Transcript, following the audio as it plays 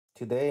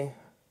Today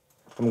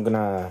I'm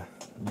gonna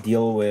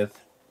deal with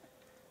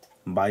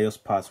BIOS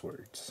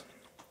passwords.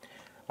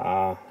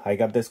 I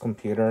got this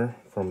computer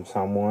from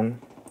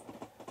someone.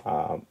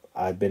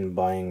 I've been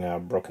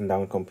buying broken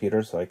down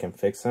computers so I can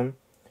fix them,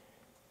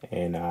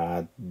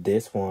 and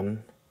this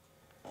one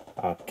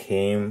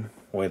came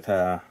with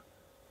a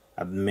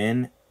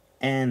admin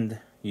and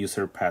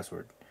user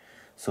password,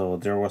 so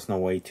there was no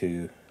way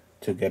to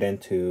get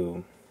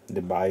into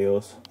the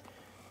BIOS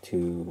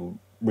to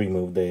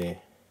remove the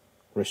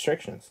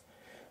restrictions.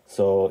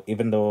 So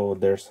even though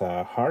there's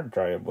a hard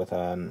drive with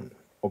an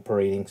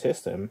operating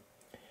system,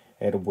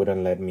 it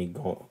wouldn't let me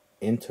go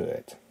into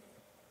it.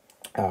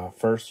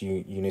 First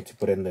you need to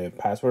put in the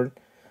password.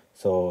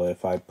 So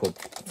if I put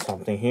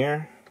something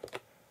here,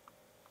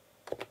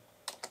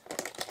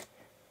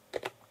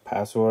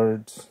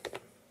 passwords,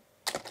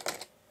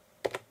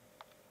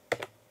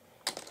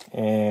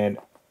 and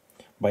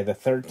by the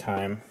third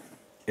time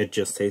it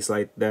just stays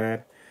like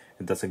that.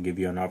 It doesn't give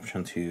you an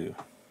option to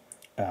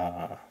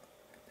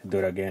do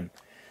it again.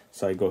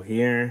 So I go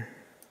here,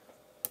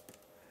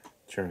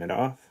 turn it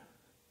off,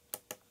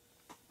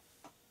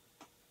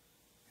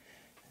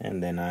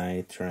 and then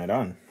I turn it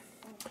on.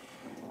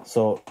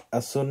 So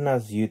as soon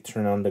as you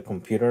turn on the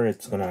computer,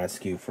 it's gonna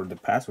ask you for the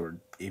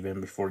password,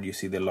 even before you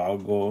see the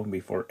logo,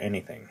 before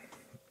anything.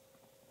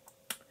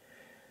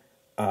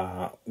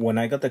 When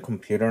I got the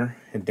computer,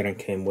 it didn't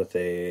came with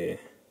the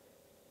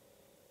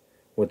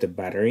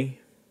battery.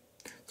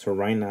 So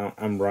right now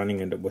I'm running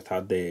it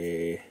without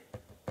the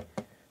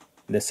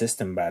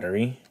system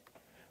battery,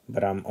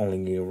 but I'm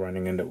only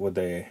running it with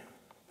the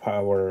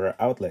power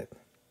outlet.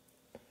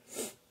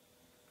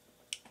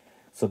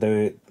 So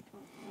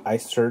I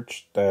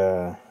searched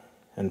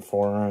in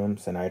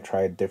forums and I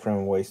tried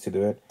different ways to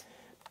do it,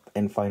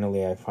 and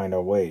finally I find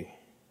a way,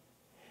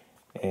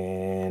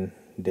 and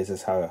this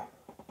is how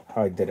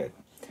I did it.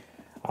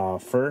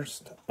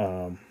 First,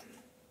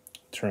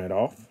 turn it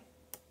off,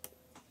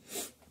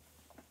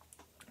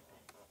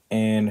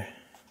 and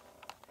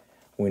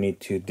we need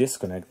to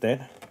disconnect it,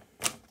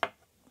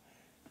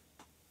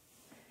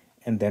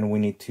 and then we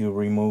need to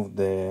remove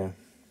the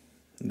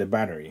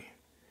battery.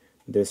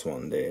 This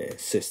one, the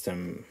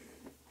system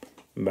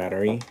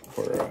battery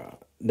for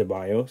the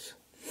BIOS.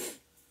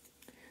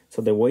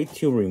 So the way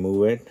to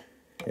remove it,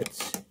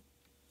 it's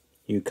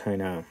you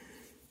kind of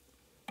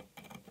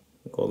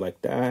go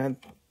like that,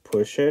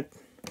 push it,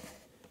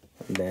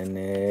 and then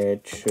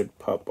it should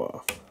pop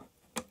off.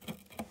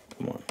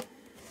 Come on.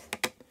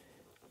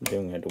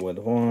 Doing it with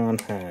one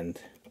hand.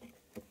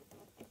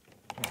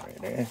 There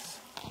it is.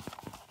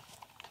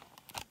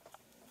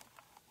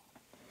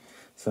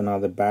 So now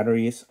the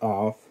battery is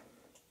off.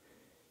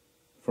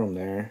 From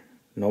there,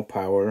 no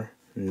power,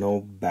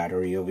 no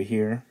battery over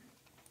here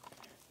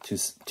to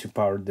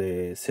power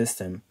the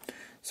system.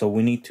 So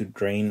we need to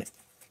drain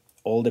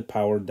all the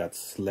power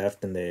that's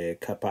left in the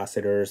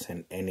capacitors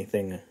and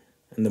anything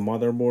in the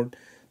motherboard.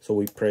 So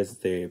we press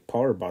the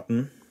power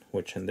button,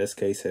 which in this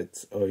case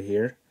it's over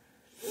here,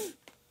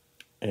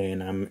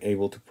 and I'm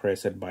able to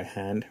press it by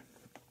hand,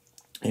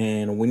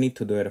 and we need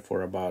to do it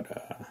for about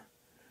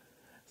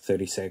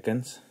 30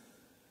 seconds.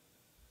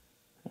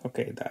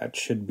 Okay, that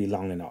should be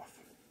long enough.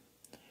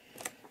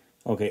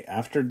 Okay,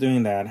 after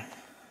doing that,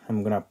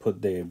 I'm gonna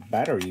put the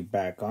battery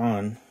back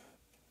on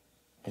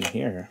in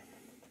here,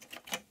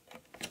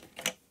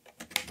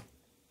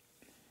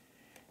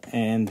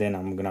 and then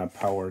I'm gonna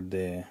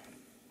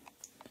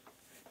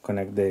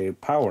connect the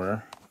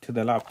power to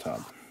the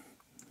laptop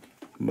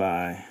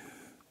by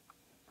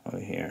over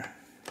here,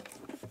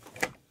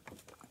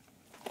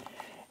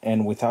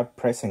 and without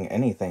pressing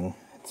anything,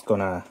 it's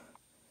gonna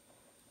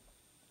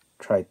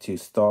try to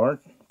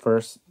start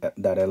first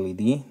that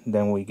LED,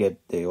 then we get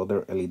the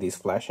other LEDs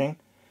flashing,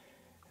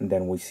 and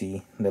then we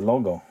see the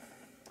logo.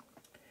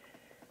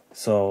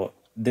 So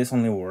this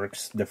only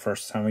works the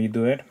first time you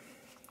do it,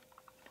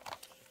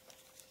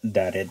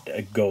 that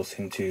it goes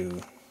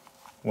into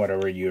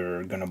whatever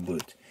you're gonna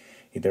boot,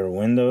 either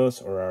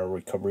Windows or a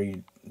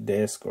recovery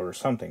disk or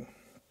something.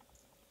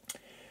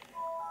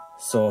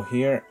 So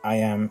here I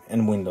am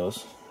in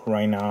Windows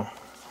right now.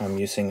 I'm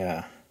using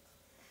an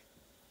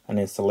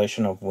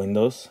installation of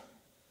Windows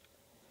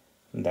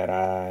that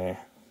I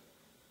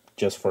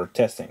just for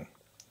testing.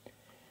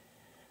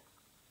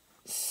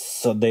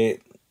 So the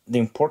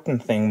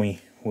important thing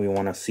we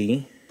want to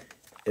see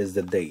is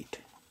the date.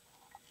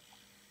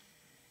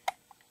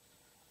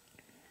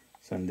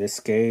 So in this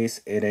case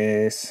it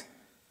is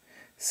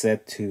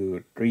set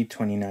to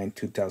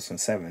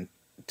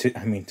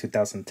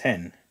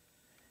 3/29/2010.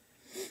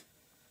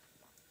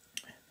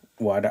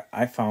 What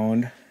I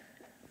found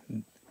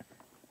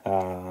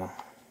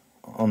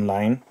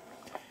online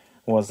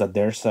was that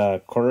there's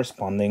a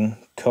corresponding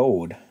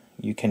code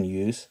you can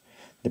use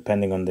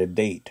depending on the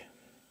date,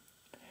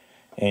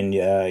 and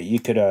you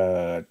could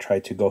try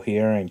to go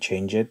here and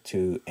change it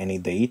to any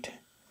date.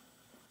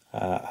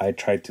 I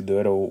tried to do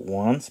it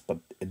once, but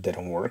it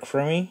didn't work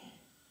for me.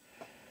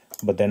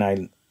 But then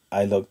I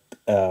looked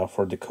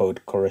for the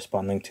code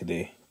corresponding to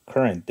the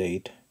current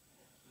date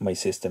my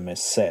system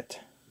is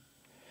set.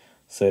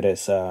 So it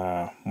is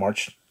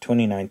March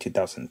 29,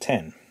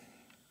 2010.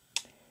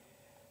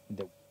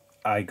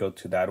 I go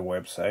to that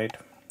website,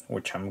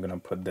 which I'm gonna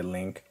put the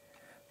link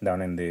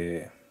down in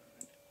the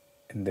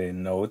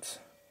notes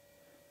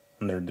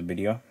under the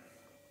video.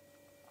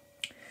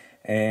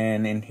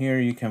 And in here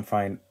you can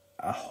find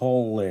a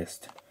whole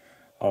list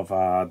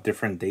of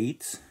different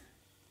dates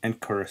and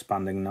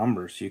corresponding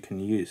numbers you can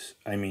use.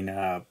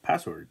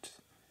 Passwords.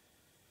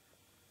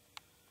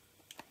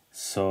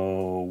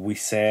 So we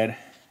said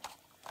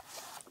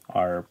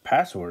our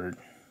password,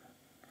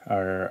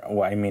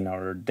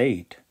 our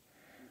date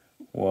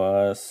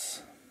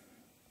was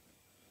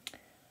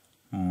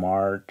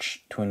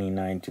March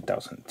 29,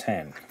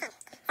 2010.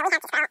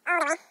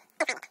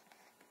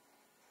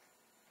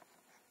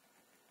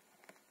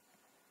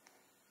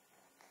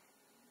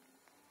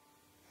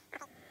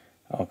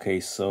 Okay,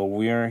 so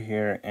we are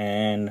here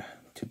in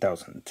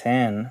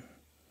 2010,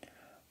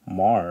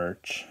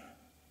 March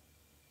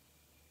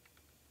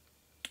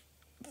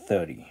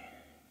 30.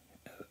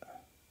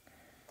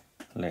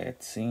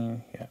 Let's see,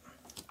 yeah.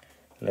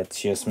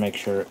 Let's just make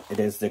sure it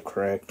is the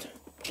correct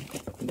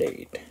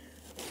date.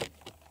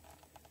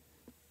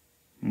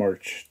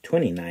 March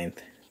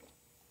 29th,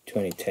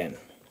 2010.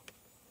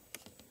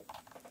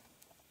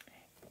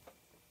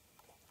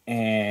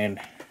 And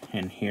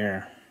in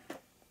here,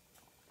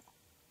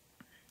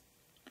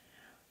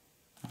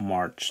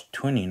 March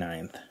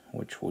 29th,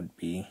 which would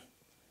be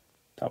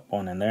top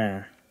one in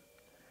there.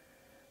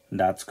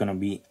 That's gonna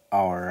be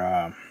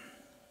our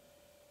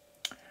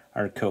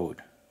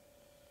code.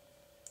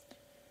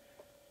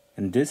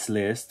 In this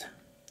list,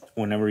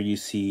 whenever you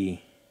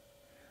see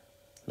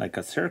like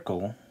a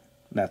circle,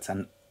 that's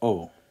an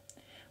O.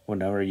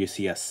 Whenever you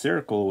see a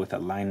circle with a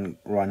line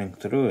running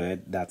through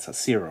it, that's a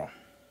 0.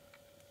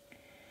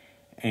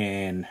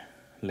 And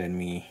let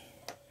me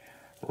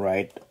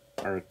write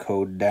our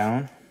code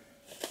down,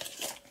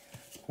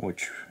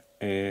 which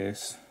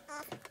is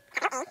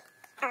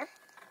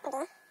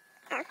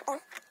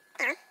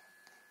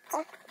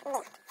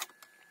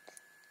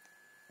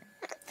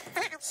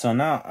so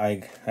now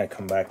I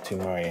come back to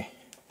my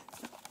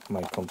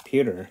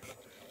computer,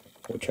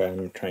 which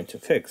I'm trying to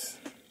fix,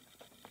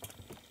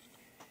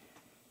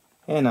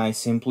 and I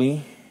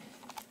simply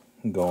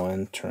go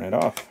and turn it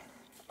off.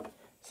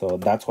 So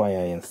that's why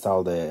I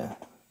installed the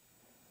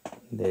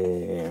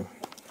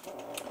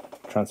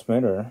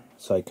transmitter,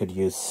 so I could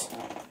use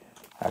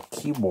a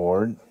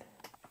keyboard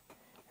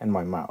and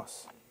my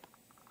mouse.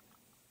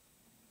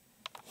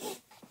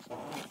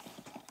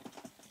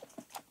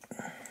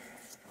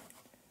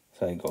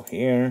 So I go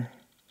here,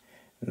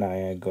 now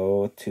I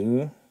go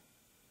to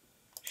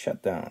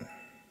shutdown.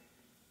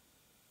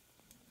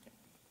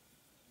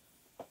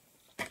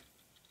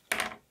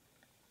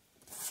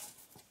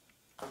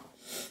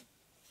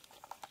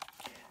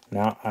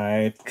 Now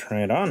I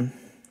turn it on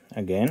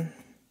again.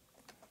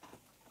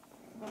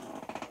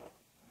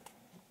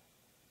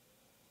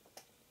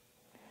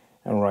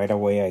 And right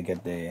away I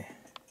get the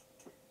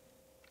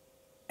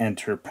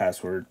enter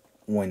password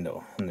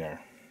window in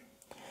there.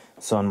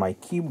 So on my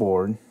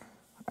keyboard,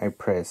 I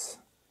press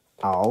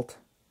Alt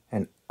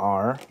and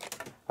R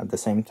at the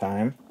same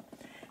time,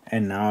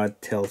 and now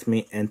it tells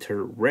me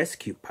enter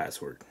rescue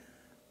password.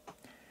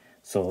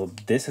 So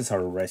this is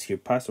our rescue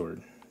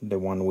password, the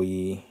one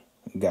we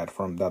got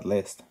from that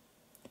list.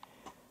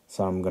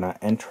 So I'm gonna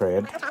enter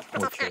it,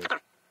 which is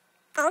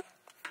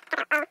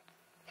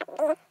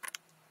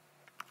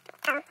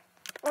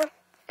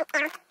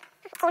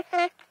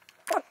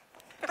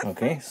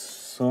okay.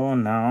 So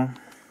now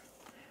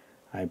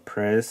I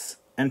press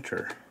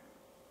enter,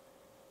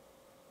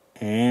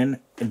 and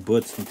it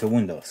boots into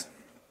Windows.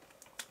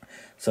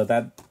 So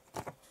that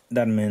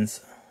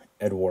means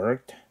it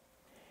worked,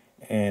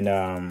 and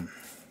now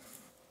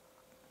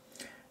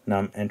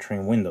I'm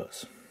entering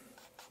Windows.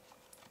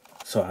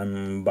 So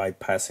I'm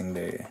bypassing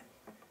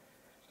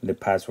the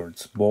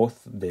passwords,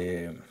 both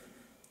and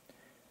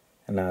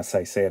as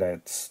I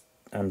said,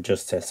 I'm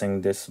just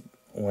testing this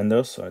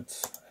Windows, so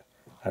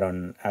I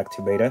don't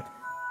activate it,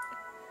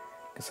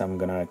 because I'm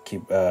gonna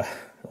keep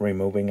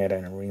removing it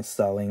and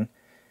reinstalling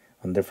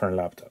on different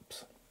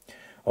laptops.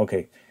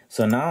 Okay,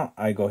 so now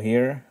I go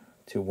here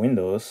to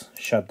Windows,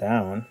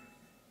 shutdown,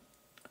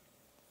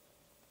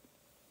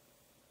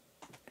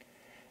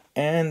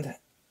 and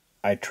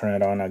I turn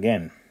it on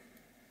again.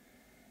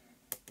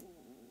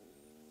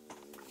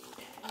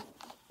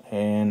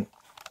 And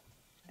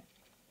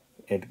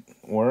it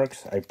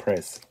works. I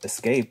press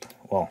escape.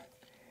 Well,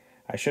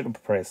 I should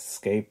have pressed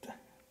escape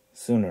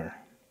sooner,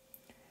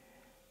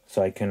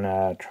 so I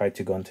can try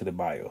to go into the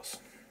BIOS.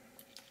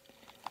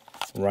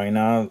 Right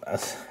now,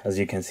 as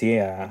you can see,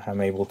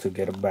 I'm able to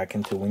get back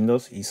into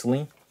Windows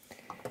easily.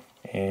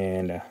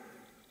 And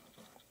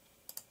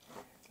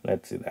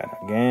let's do that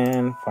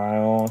again.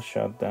 File,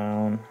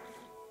 shutdown.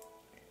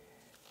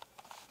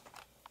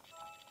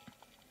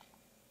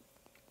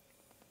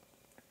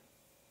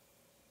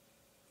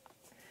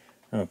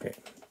 Okay,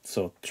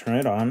 so turn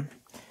it on,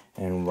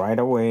 and right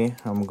away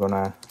I'm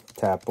gonna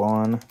tap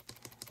on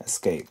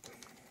escape.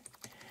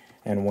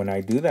 And when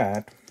I do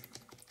that,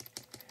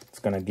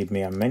 gonna give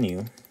me a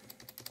menu.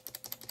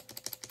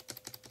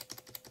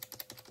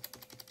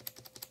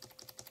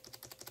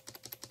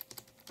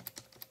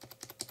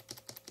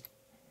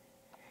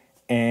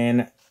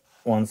 And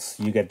once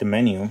you get the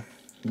menu,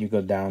 you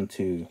go down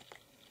to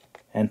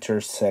enter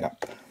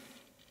setup.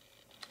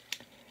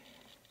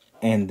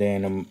 And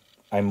then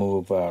I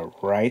move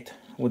right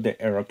with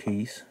the arrow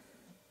keys.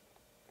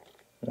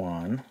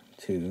 1,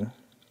 2,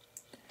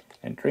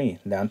 and 3,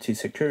 down to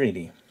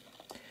security.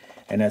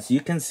 And as you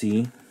can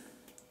see,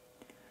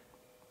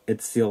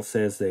 it still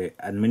says the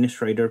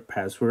administrator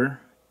password,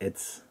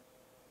 it's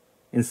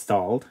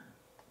installed.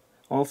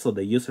 Also,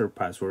 the user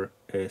password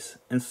is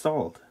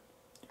installed.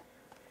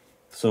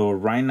 So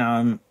right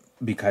now,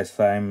 because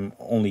I'm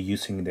only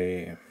using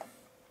the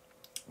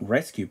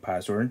rescue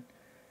password,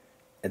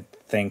 it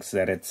thinks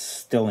that it's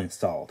still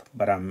installed,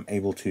 but I'm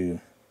able to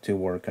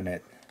work on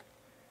it.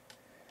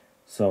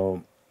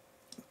 So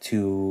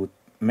to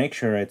make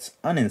sure it's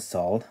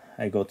uninstalled,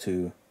 I go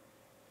to,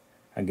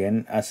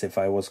 again, as if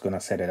I was gonna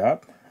set it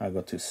up, I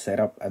go to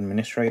setup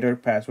administrator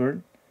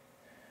password,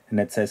 and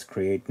it says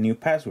create new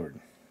password.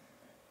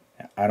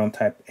 I don't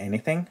type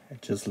anything, I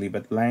just leave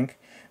it blank,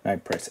 and I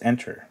press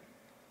enter.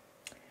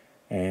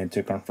 And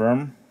to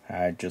confirm,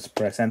 I just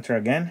press enter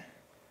again,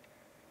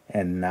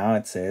 and now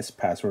it says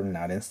password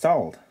not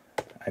installed.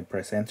 I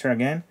press enter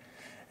again,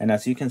 and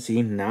as you can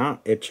see,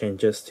 now it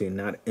changes to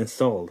not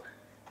installed.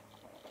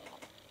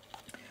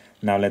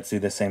 Now let's do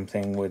the same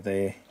thing with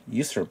the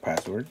user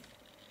password.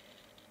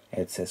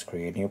 It says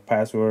create new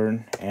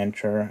password,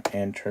 enter,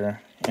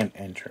 enter, and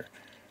enter.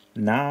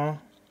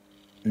 Now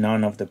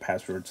none of the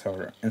passwords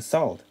are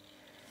installed.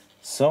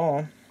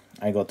 So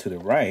I go to the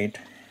right,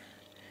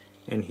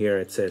 and here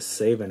it says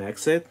save and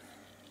exit,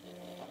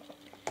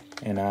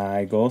 and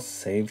I go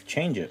save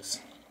changes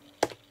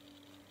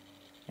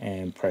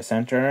and press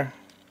enter.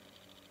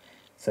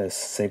 It says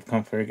save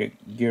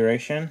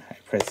configuration. I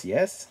press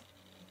yes,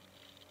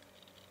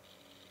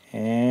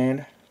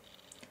 and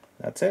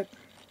that's it.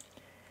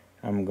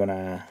 I'm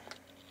gonna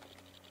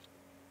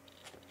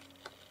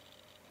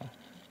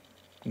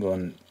go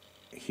in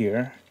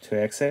here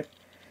to exit,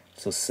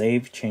 so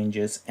save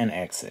changes and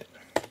exit.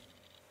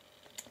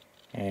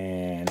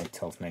 And it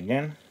tells me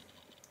again,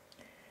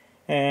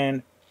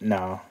 and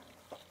now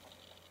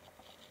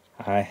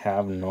I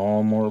have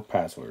no more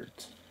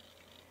passwords,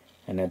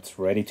 and it's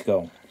ready to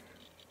go.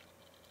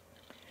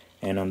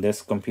 And on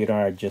this computer,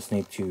 I just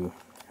need to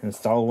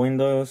install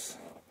Windows,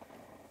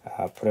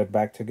 put it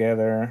back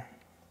together,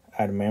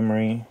 add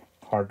memory,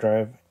 hard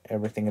drive,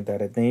 everything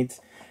that it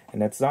needs,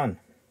 and it's done.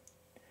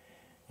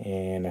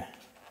 And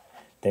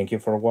thank you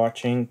for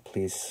watching.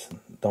 Please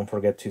don't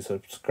forget to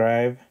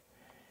subscribe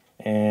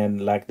and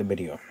like the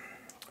video,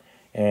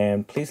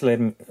 and please let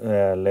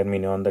me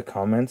know in the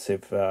comments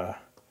if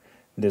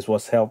this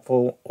was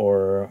helpful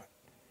or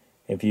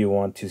if you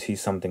want to see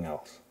something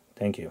else.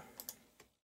 Thank you.